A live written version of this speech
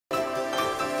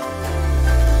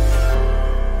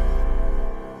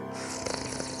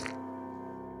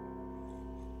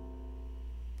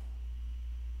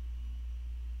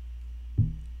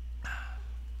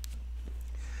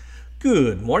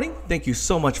Good morning. Thank you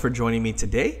so much for joining me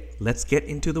today. Let's get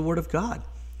into the Word of God.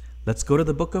 Let's go to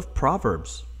the book of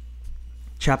Proverbs,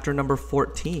 chapter number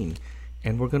 14,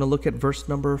 and we're going to look at verse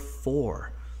number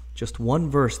 4. Just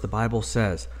one verse, the Bible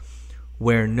says,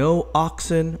 "Where no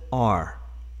oxen are,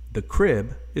 the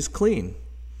crib is clean,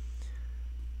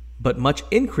 but much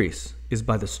increase is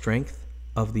by the strength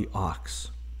of the ox."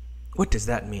 What does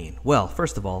that mean? Well,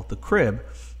 first of all, the crib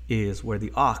is where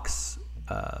the ox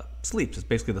sleeps. It's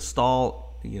basically the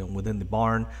stall, within the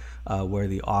barn where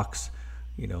the ox,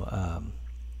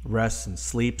 rests and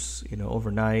sleeps,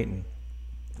 overnight,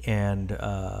 and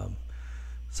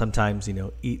sometimes,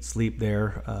 eat, sleep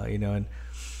there, and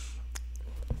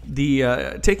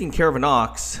the taking care of an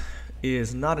ox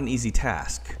is not an easy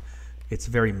task. It's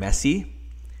very messy.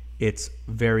 It's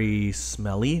very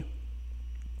smelly,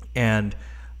 and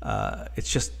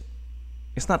it's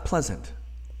not pleasant.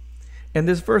 And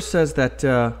this verse says that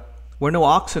where no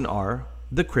oxen are,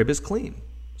 the crib is clean.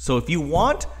 So if you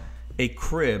want a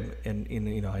crib, and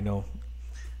I know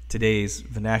today's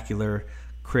vernacular,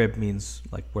 crib means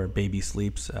like where baby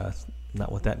sleeps.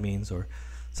 Not what that means. Or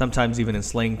sometimes even in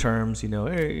slang terms,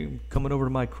 hey, coming over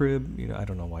to my crib. I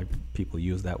don't know why people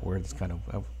use that word. That's kind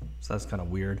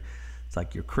of weird. It's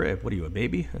like your crib. What are you, a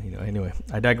baby? Anyway,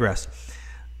 I digress.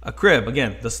 A crib,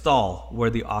 again, the stall where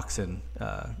the oxen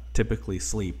typically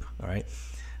sleep, all right?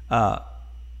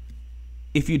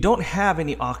 If you don't have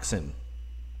any oxen,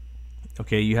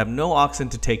 okay, you have no oxen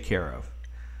to take care of,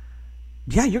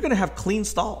 yeah, you're going to have clean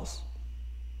stalls.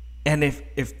 And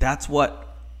if that's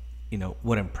what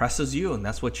impresses you and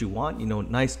that's what you want,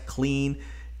 nice, clean,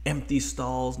 empty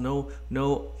stalls, no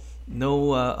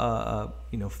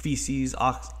feces,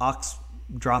 ox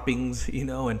droppings,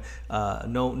 and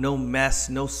no mess,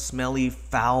 no smelly,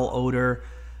 foul odor.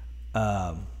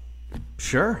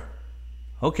 Sure,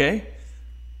 okay,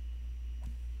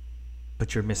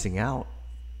 but you're missing out.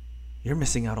 You're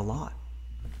missing out a lot.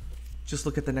 Just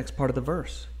look at the next part of the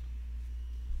verse.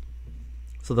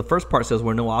 So the first part says,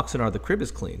 "Where no oxen are, the crib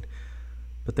is clean."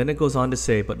 But then it goes on to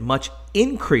say, "But much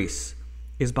increase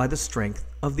is by the strength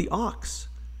of the ox."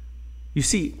 You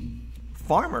see,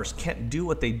 farmers can't do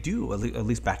what they do, at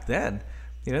least back then.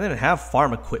 They didn't have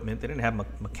farm equipment. They didn't have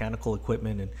mechanical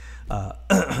equipment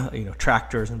and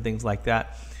tractors and things like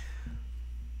that.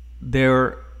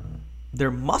 Their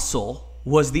muscle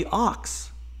was the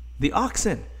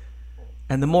oxen.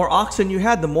 And the more oxen you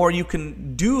had, the more you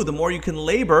can do, the more you can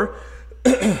labor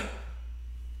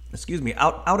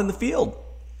out in the field.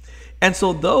 And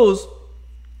so those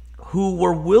who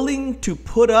were willing to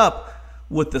put up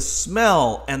with the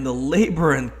smell and the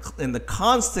labor and the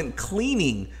constant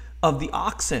cleaning of the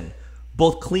oxen,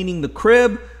 both cleaning the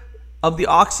crib of the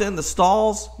oxen, the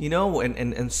stalls,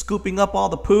 and scooping up all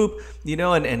the poop,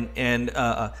 and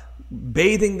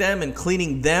bathing them and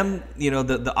cleaning them,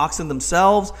 the oxen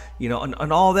themselves,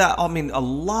 and all that. I mean, a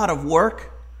lot of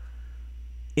work.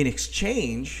 In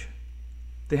exchange,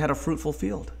 they had a fruitful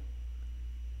field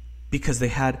because they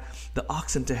had the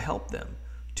oxen to help them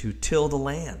to till the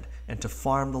land and to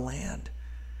farm the land.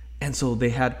 And so they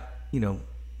had,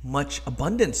 much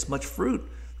abundance, much fruit,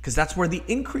 because that's where the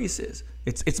increase is.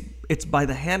 It's by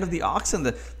the hand of the oxen,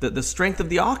 the strength of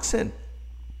the oxen.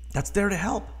 That's there to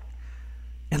help.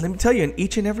 And let me tell you, in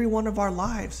each and every one of our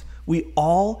lives, we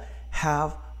all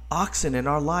have oxen in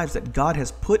our lives that God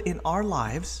has put in our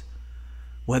lives,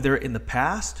 whether in the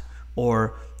past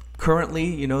or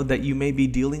currently, that you may be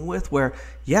dealing with, where,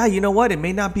 yeah, you know what? It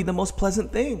may not be the most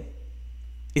pleasant thing.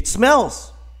 It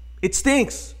smells. It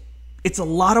stinks. It's a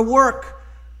lot of work.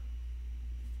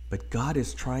 But God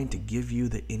is trying to give you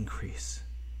the increase.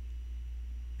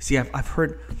 See, I've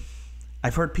heard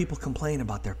people complain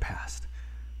about their past.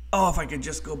 Oh, if I could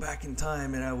just go back in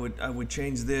time and I would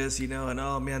change this, and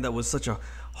oh man, that was such a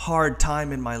hard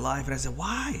time in my life. And I said,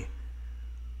 why?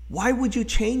 Why would you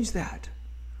change that?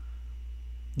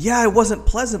 Yeah, it wasn't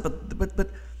pleasant, but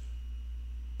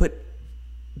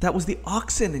that was the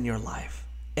oxen in your life.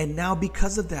 And now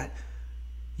because of that,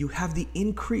 you have the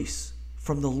increase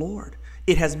from the Lord.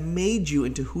 It has made you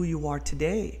into who you are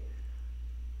today.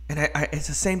 And it's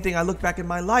the same thing. I look back in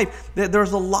my life.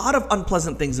 There's a lot of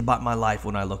unpleasant things about my life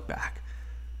when I look back.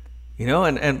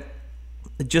 And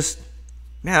just,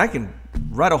 man, I can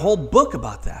write a whole book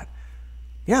about that.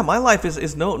 Yeah, my life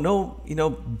is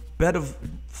no bed of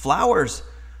flowers.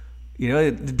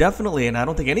 Definitely, and I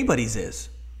don't think anybody's is.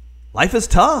 Life is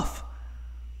tough.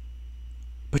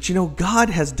 But God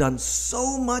has done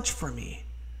so much for me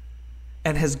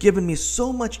and has given me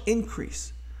so much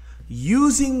increase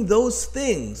using those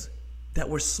things that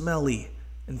were smelly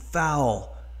and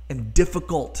foul and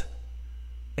difficult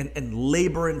and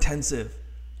labor intensive,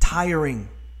 tiring,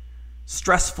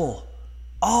 stressful,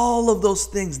 all of those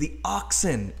things, the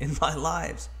oxen in my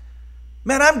lives.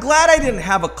 Man, I'm glad I didn't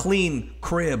have a clean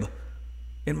crib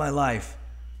in my life,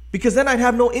 because then I'd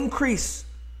have no increase.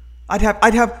 I'd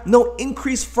have no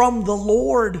increase from the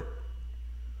Lord.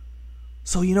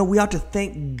 So, we ought to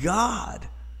thank God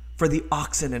for the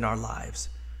oxen in our lives.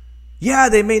 Yeah,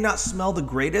 they may not smell the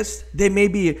greatest. They may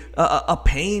be a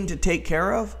pain to take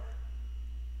care of.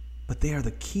 But they are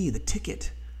the key, the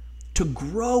ticket to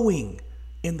growing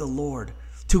in the Lord,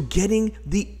 to getting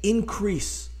the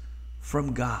increase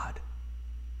from God.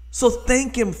 So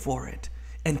thank Him for it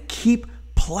and keep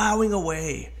plowing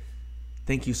away.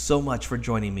 Thank you so much for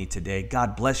joining me today.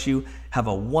 God bless you. Have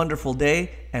a wonderful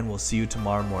day, and we'll see you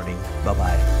tomorrow morning.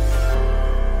 Bye-bye.